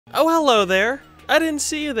Oh, hello there. I didn't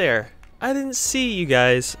see you there. I didn't see you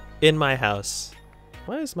guys in my house.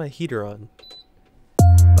 Why is my heater on?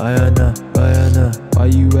 Bayana, why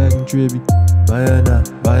you acting trippy?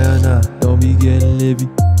 Bayana, don't be getting livy.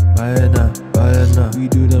 Bayana, we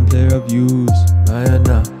do them player views.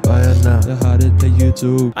 Bayana, the hottest play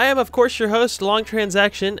YouTube. I am, of course, your host,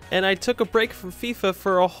 LongTransaction, and I took a break from FIFA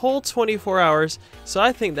for a whole 24 hours, so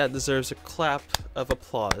I think that deserves a clap of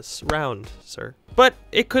applause. Round, sir. But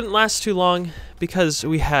it couldn't last too long because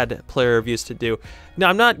we had player reviews to do. Now,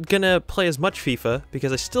 I'm not gonna play as much FIFA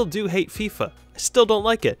because I still do hate FIFA. I still don't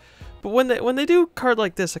like it. But when they do a card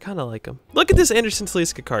like this, I kind of like them. Look at this Anderson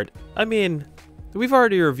Talisca card. I mean, we've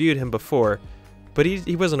already reviewed him before, but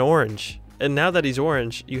he was an orange. And now that he's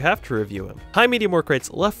orange, you have to review him. High, medium work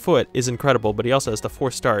rates, left foot is incredible, but he also has the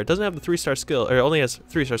 4-star. It doesn't have the 3-star skill, or it only has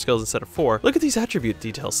 3-star skills instead of 4. Look at these attribute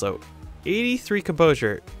details though. 83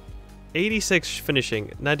 composure, 86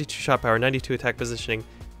 finishing, 92 shot power, 92 attack positioning,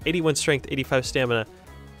 81 strength, 85 stamina.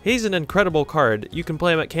 He's an incredible card. You can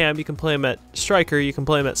play him at cam, you can play him at striker, you can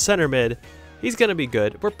play him at center mid. He's gonna be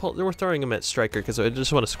good. We're throwing him at striker because I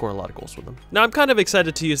just want to score a lot of goals with him. Now I'm kind of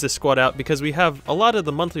excited to use this squad out because we have a lot of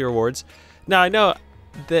the monthly rewards. Now I know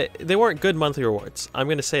that they weren't good monthly rewards. I'm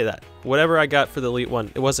gonna say that. Whatever I got for the Elite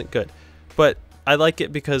one, it wasn't good. But I like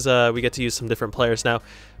it because we get to use some different players now.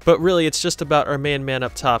 But really, it's just about our main man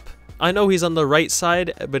up top. I know he's on the right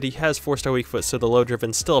side, but he has 4-star weak foot, so the low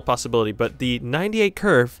driven's still a possibility. But the 98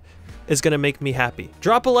 curve is gonna make me happy.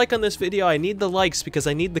 Drop a like on this video. I need the likes because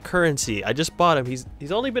I need the currency. I just bought him. He's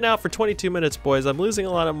only been out for 22 minutes, boys. I'm losing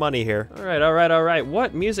a lot of money here. All right.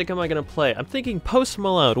 What music am I gonna play? I'm thinking Post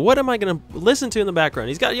Malone. What am I gonna listen to in the background?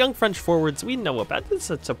 He's got young French forwards. We know about this.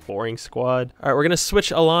 It's a boring squad. All right, we're gonna switch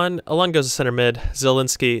Alon. Alon goes to center mid.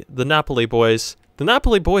 Zielinski, the Napoli boys. The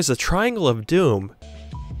Napoli boys, the triangle of doom.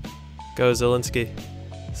 Go Zielinski.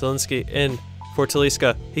 Zielinski in for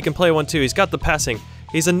Talisca. He can play 1-2. He's got the passing.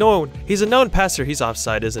 He's a known passer. He's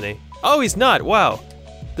offside, isn't he? Oh, he's not. Wow.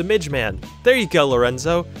 The midge man. There you go,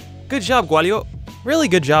 Lorenzo. Good job, Gualio. Really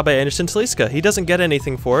good job by Anderson Talisca. He doesn't get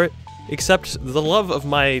anything for it, except the love of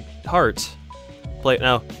my heart. Play it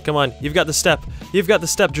now. Come on. You've got the step. You've got the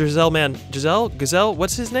step, Giselle, man. Gazelle?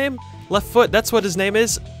 What's his name? Left foot. That's what his name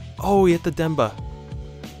is. Oh, he hit the Demba.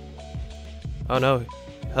 Oh, no.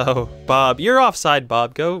 Oh, Bob. You're offside,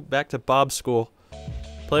 Bob. Go back to Bob's school.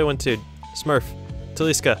 Play 1-2. Smurf.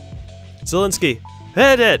 Talisca. Zielinski.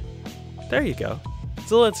 Hit it! There you go.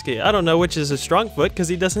 Zielinski. I don't know which is his strong foot because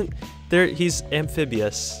he doesn't... He's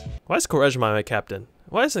amphibious. Why is Quaresma my captain?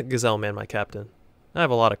 Why isn't Gazelle Man my captain? I have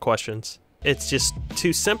a lot of questions. It's just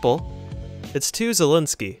too simple. It's too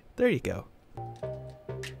Zielinski. There you go.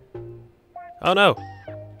 Oh no.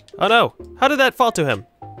 Oh no. How did that fall to him?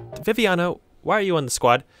 Viviano, why are you on the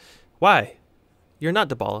squad? Why? You're not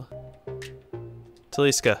Dybala.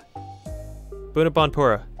 Talisca.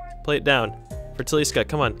 Bonapura. Play it down. For Talisca,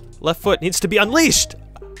 come on. Left foot needs to be unleashed!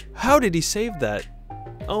 How did he save that?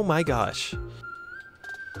 Oh my gosh.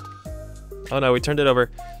 Oh no, we turned it over.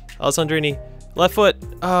 Alessandrini. Left foot.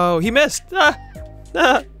 Oh, he missed!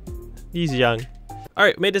 He's young.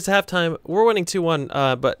 Alright, made it to halftime. We're winning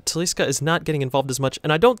 2-1, but Talisca is not getting involved as much,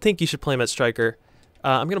 and I don't think you should play him at striker.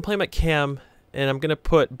 I'm going to play him at cam, and I'm going to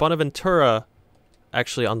put Bonaventura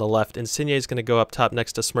actually on the left. Insigne is going to go up top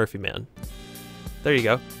next to Smurfy Man. There you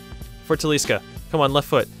go. For Talisca. Come on, left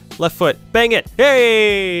foot. Left foot. Bang it!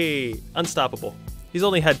 Hey! Unstoppable. He's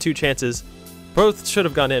only had 2 chances. Both should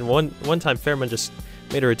have gone in. One time Fairman just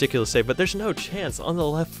made a ridiculous save, but there's no chance on the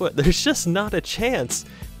left foot. There's just not a chance.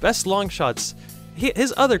 Best long shots.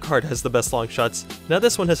 His other card has the best long shots. Now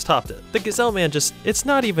this one has topped it. The Gazelle Man just... It's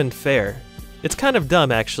not even fair. It's kind of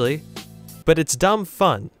dumb, actually, but it's dumb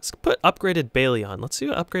fun. Let's put upgraded Bailey on. Let's see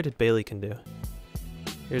what upgraded Bailey can do.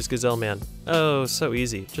 Here's Gazelle Man. Oh, so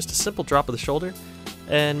easy. Just a simple drop of the shoulder,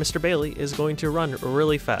 and Mr. Bailey is going to run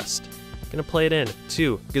really fast. Gonna play it in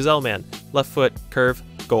to Gazelle Man. Left foot, curve,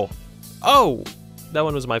 goal. Oh! That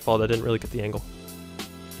one was my fault. I didn't really get the angle.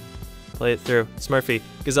 Play it through. Smurfy.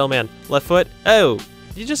 Gazelle Man. Left foot. Oh!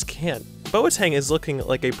 You just can't. Boateng is looking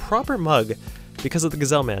like a proper mug because of the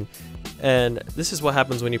Gazelle Man. And this is what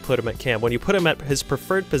happens when you put him at cam. When you put him at his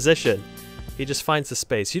preferred position, he just finds the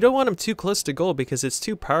space. You don't want him too close to goal because it's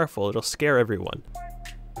too powerful. It'll scare everyone.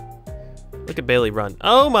 Look at Bailey run.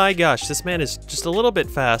 Oh my gosh, this man is just a little bit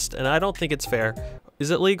fast, and I don't think it's fair.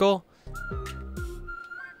 Is it legal?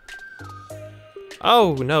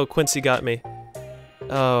 Oh no, Quincy got me.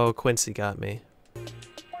 Oh, Quincy got me.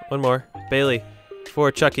 One more. Bailey.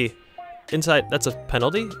 For Chucky. Inside. That's a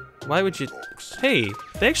penalty? Why would you... Hey,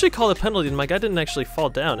 they actually called a penalty and my guy didn't actually fall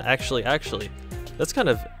down. Actually. That's kind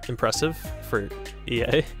of impressive for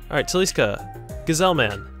EA. Alright, Talisca. Gazelle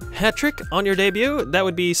Man. Hat-trick on your debut? That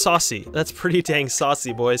would be saucy. That's pretty dang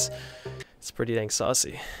saucy, boys. It's pretty dang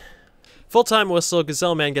saucy. Full-time whistle,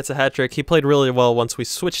 Gazelle Man gets a hat-trick. He played really well once we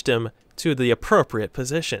switched him to the appropriate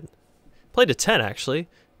position. Played a 10, actually.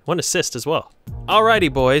 1 assist as well.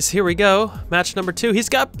 Alrighty, boys, here we go. Match number 2. He's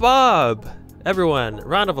got Bob! Everyone,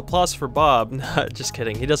 round of applause for Bob. Nah, just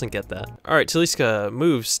kidding, he doesn't get that. Alright, Talisca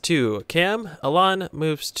moves to Cam. Alan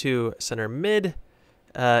moves to center mid.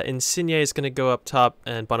 Insigne is going to go up top,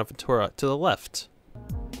 and Bonaventura to the left.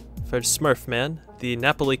 For Smurf Man, the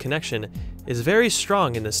Napoli connection is very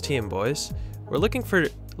strong in this team, boys. We're looking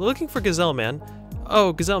for Gazelle Man.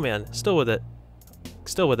 Oh, Gazelle Man, still with it.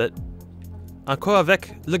 Still with it. Encore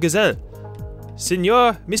avec le gazelle.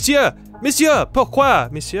 Signor, monsieur, monsieur, pourquoi,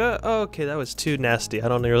 monsieur? Oh, okay, that was too nasty. I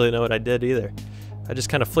don't really know what I did either. I just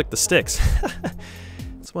kind of flicked the sticks.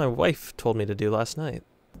 That's what my wife told me to do last night.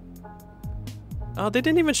 Oh, they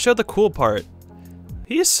didn't even show the cool part.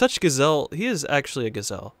 He is such gazelle. He is actually a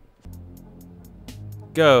gazelle.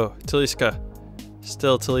 Go, Talisca.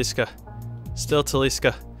 Still Talisca. Still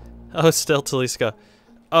Talisca. Oh, still Talisca.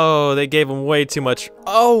 Oh, they gave him way too much.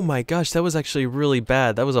 Oh my gosh, that was actually really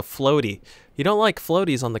bad. That was a floaty. You don't like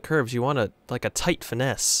floaties on the curves. You want like a tight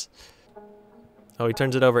finesse. Oh, he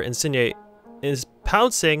turns it over. Insigne is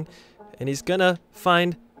pouncing, and he's gonna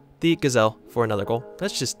find the gazelle for another goal.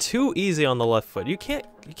 That's just too easy on the left foot. You can't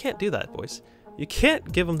do that, boys. You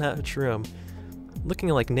can't give him that much room. Looking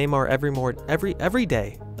like Neymar every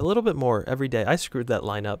day. A little bit more every day. I screwed that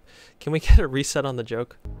line up. Can we get a reset on the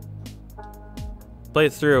joke? Play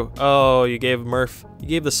it through. Oh, you gave the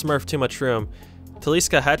Smurf too much room.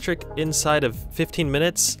 Talisca hat-trick inside of 15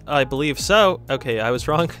 minutes? I believe so. Okay, I was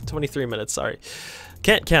wrong. 23 minutes, sorry.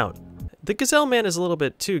 Can't count. The Gazelle Man is a little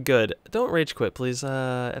bit too good. Don't rage quit, please.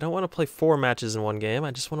 I don't want to play 4 matches in one game.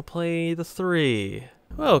 I just want to play the 3.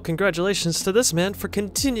 Well, congratulations to this man for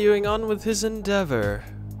continuing on with his endeavor.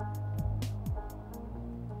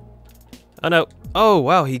 Oh no. Oh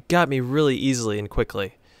wow, he got me really easily and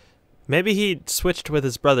quickly. Maybe he switched with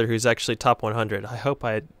his brother who's actually top 100. I hope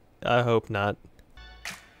not.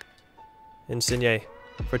 Insigne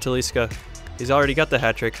for Talisca. He's already got the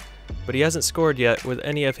hat-trick, but he hasn't scored yet with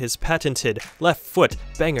any of his patented left foot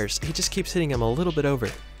bangers. He just keeps hitting him a little bit over.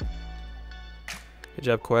 Good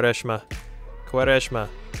job, Quaresma. Quaresma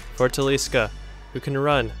for Talisca, who can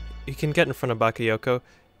run. He can get in front of Bakayoko,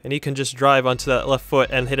 and he can just drive onto that left foot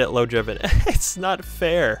and hit it low driven. It's not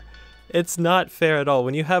fair. It's not fair at all.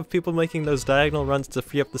 When you have people making those diagonal runs to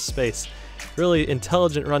free up the space. Really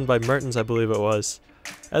intelligent run by Mertens, I believe it was.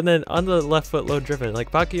 And then on the left foot low driven.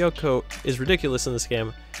 Like, Bakayoko is ridiculous in this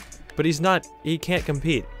game, but he can't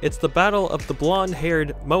compete. It's the battle of the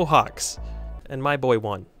blonde-haired Mohawks, and my boy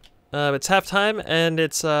won. It's halftime, and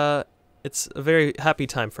it's a very happy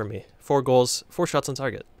time for me. 4 goals, 4 shots on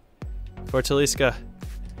target. For Talisca.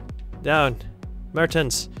 Down.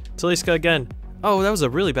 Mertens. Talisca again. Oh, that was a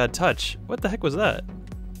really bad touch. What the heck was that?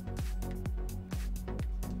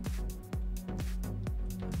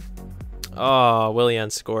 Oh, Willian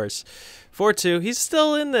scores. 4-2. He's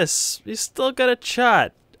still in this. He's still got a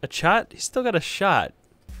shot. A shot? He's still got a shot.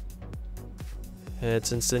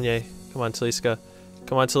 It's Insigne. Come on, Talisca.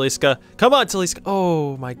 Come on, Talisca. Come on, Talisca.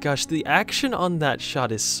 Oh my gosh, the action on that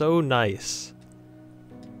shot is so nice.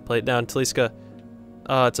 Play it down, Talisca.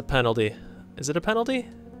 Oh, it's a penalty. Is it a penalty?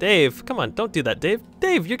 Dave, come on, don't do that, Dave.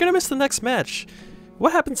 Dave, you're gonna miss the next match.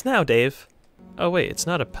 What happens now, Dave? Oh wait, it's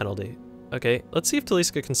not a penalty. Okay, let's see if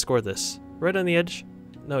Talisca can score this. Right on the edge.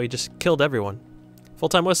 No, he just killed everyone.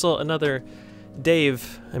 Full-time whistle, another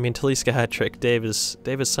Talisca hat-trick. Dave is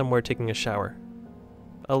somewhere taking a shower.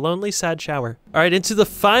 A lonely, sad shower. Alright, into the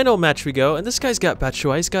final match we go, and this guy's got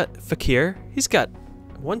Batshuayi, he's got Fakir, he's got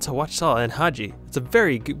one to watch Salah and Haji. It's a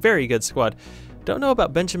very good squad. Don't know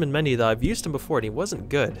about Benjamin Mendy though. I've used him before and he wasn't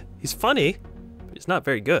good. He's funny, but he's not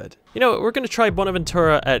very good. You know what, we're gonna try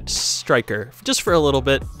Bonaventura at striker, just for a little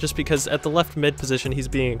bit, just because at the left mid position he's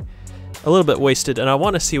being a little bit wasted, and I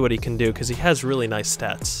want to see what he can do because he has really nice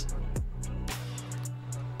stats.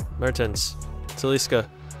 Mertens,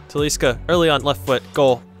 Talisca, early on, left foot,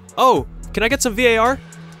 goal. Oh, can I get some VAR?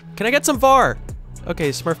 Can I get some VAR? Okay,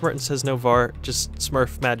 Smurf Mertens says no VAR, just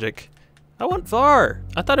Smurf magic. I want VAR.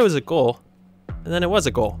 I thought it was a goal. And then it was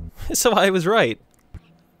a goal. So I was right.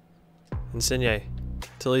 Insigne.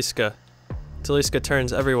 Talisca. Talisca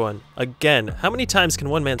turns everyone. Again. How many times can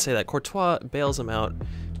one man say that? Courtois bails him out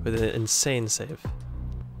with an insane save.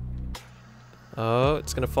 Oh,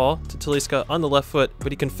 it's going to fall to Talisca on the left foot,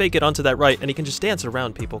 but he can fake it onto that right, and he can just dance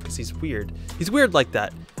around people because he's weird. He's weird like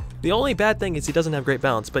that. The only bad thing is he doesn't have great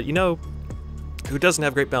balance, but you know, who doesn't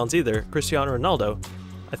have great balance either, Cristiano Ronaldo.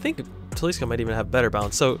 I think Talisca might even have better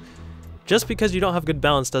balance. So just because you don't have good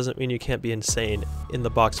balance doesn't mean you can't be insane in the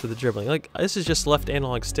box with the dribbling. Like, this is just left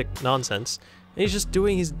analog stick nonsense. And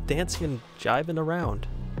he's dancing and jiving around.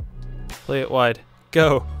 Play it wide.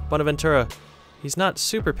 Go. Bonaventura. He's not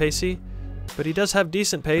super pacey, but he does have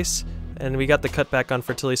decent pace. And we got the cutback on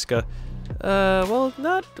for Talisca. Well,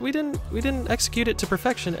 we didn't execute it to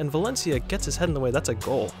perfection, and Valencia gets his head in the way. That's a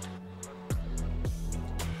goal.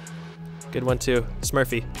 Good one too.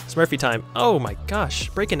 Smurfy time. Oh my gosh,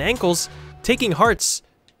 breaking ankles, taking hearts.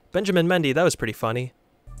 Benjamin Mendy, that was pretty funny.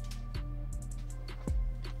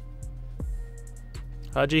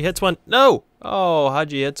 Haji hits one. No! Oh,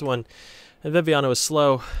 Haji hits one. And Viviano was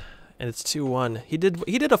slow, and it's 2-1. He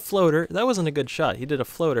did a floater. That wasn't a good shot. He did a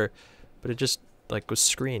floater, but it just like was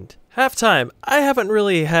screened. Halftime. I haven't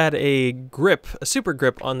really had a super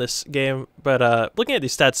grip on this game, but looking at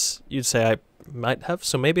these stats, you'd say I might have,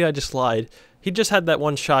 so maybe I just lied. He just had that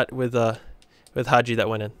one shot with Haji that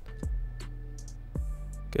went in.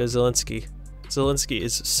 Go Zielinski. Zielinski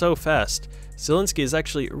is so fast. Zielinski is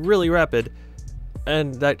actually really rapid,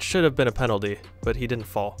 and that should have been a penalty, but he didn't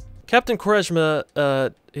fall. Captain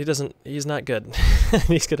Quaresma, he's not good.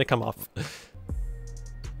 He's gonna come off.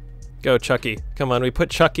 Go Chucky. Come on, we put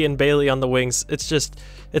Chucky and Bailey on the wings.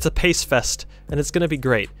 It's a pace fest, and it's gonna be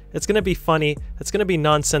great. It's gonna be funny. It's gonna be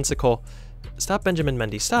nonsensical. Stop, Benjamin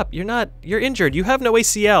Mendy. Stop. You're injured. You have no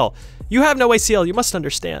ACL. You have no ACL. You must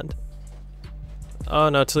understand. Oh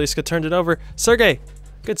no, Talisca turned it over. Sergey.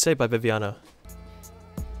 Good save by Viviano.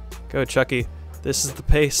 Go Chucky. This is the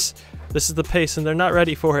pace. This is the pace, and they're not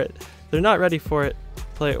ready for it. They're not ready for it.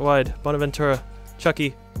 Play it wide. Bonaventura.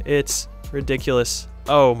 Chucky. It's ridiculous.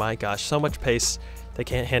 Oh my gosh, so much pace. They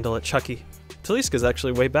can't handle it. Chucky. Talisca's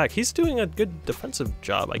actually way back. He's doing a good defensive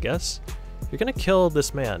job, I guess. You're gonna kill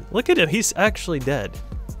this man. Look at him, he's actually dead.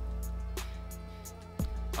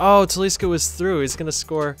 Oh, Talisca was through. He's gonna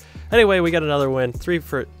score. Anyway, we got another win.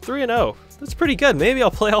 3-0. That's pretty good. Maybe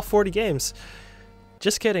I'll play all 40 games.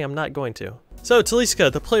 Just kidding, I'm not going to. So,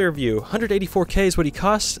 Talisca, the player review. 184K is what he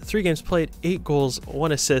cost. 3 games played, 8 goals,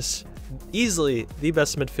 1 assist. Easily the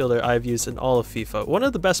best midfielder I've used in all of FIFA. One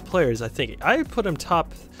of the best players, I think. I put him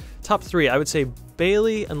top 3. I would say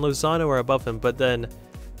Bailey and Lozano are above him, but then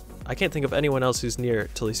I can't think of anyone else who's near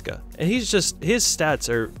Talisca. And his stats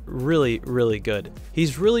are really, really good.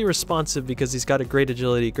 He's really responsive because he's got a great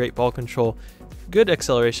agility, great ball control, good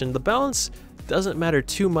acceleration. The balance doesn't matter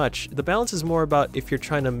too much. The balance is more about if you're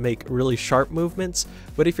trying to make really sharp movements,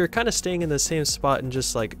 but if you're kind of staying in the same spot and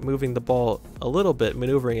just like moving the ball a little bit,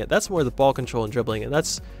 maneuvering it, that's more the ball control and dribbling, and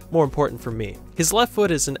that's more important for me. His left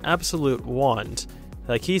foot is an absolute wand.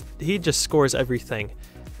 Like he just scores everything.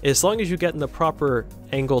 As long as you get in the proper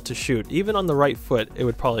angle to shoot, even on the right foot, it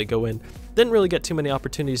would probably go in. Didn't really get too many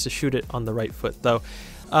opportunities to shoot it on the right foot though.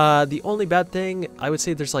 The only bad thing, I would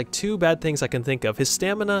say there's like 2 bad things I can think of. His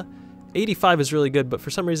stamina, 85 is really good, but for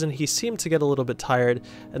some reason he seemed to get a little bit tired,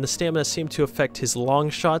 and the stamina seemed to affect his long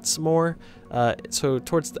shots more. So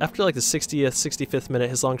after like the 60th, 65th minute,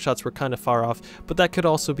 his long shots were kind of far off, but that could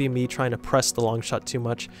also be me trying to press the long shot too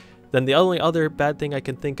much. Then the only other bad thing I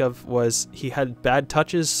can think of was he had bad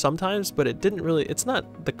touches sometimes, but it's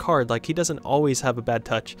not the card, like he doesn't always have a bad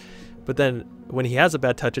touch. But then when he has a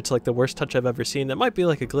bad touch, it's like the worst touch I've ever seen. That might be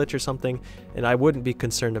like a glitch or something, and I wouldn't be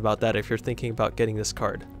concerned about that if you're thinking about getting this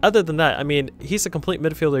card. Other than that, I mean, he's a complete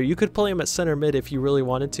midfielder. You could play him at center mid if you really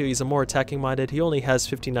wanted to. He's a more attacking minded. He only has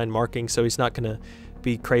 59 marking, so he's not going to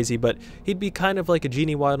be crazy, but he'd be kind of like a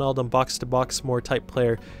Genie Wijnaldum box-to-box more type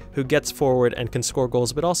player who gets forward and can score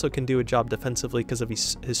goals, but also can do a job defensively because of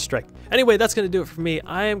his strength. Anyway, that's going to do it for me.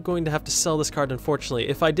 I am going to have to sell this card, unfortunately.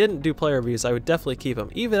 If I didn't do player reviews, I would definitely keep him,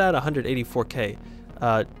 even at 184K.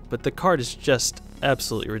 But the card is just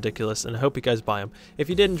absolutely ridiculous, and I hope you guys buy them. If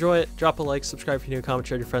you did enjoy it, drop a like, subscribe if you're new, comment,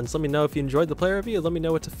 share with your friends. Let me know if you enjoyed the player review. Let me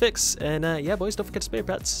know what to fix, and yeah, boys, don't forget to spay your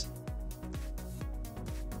pets.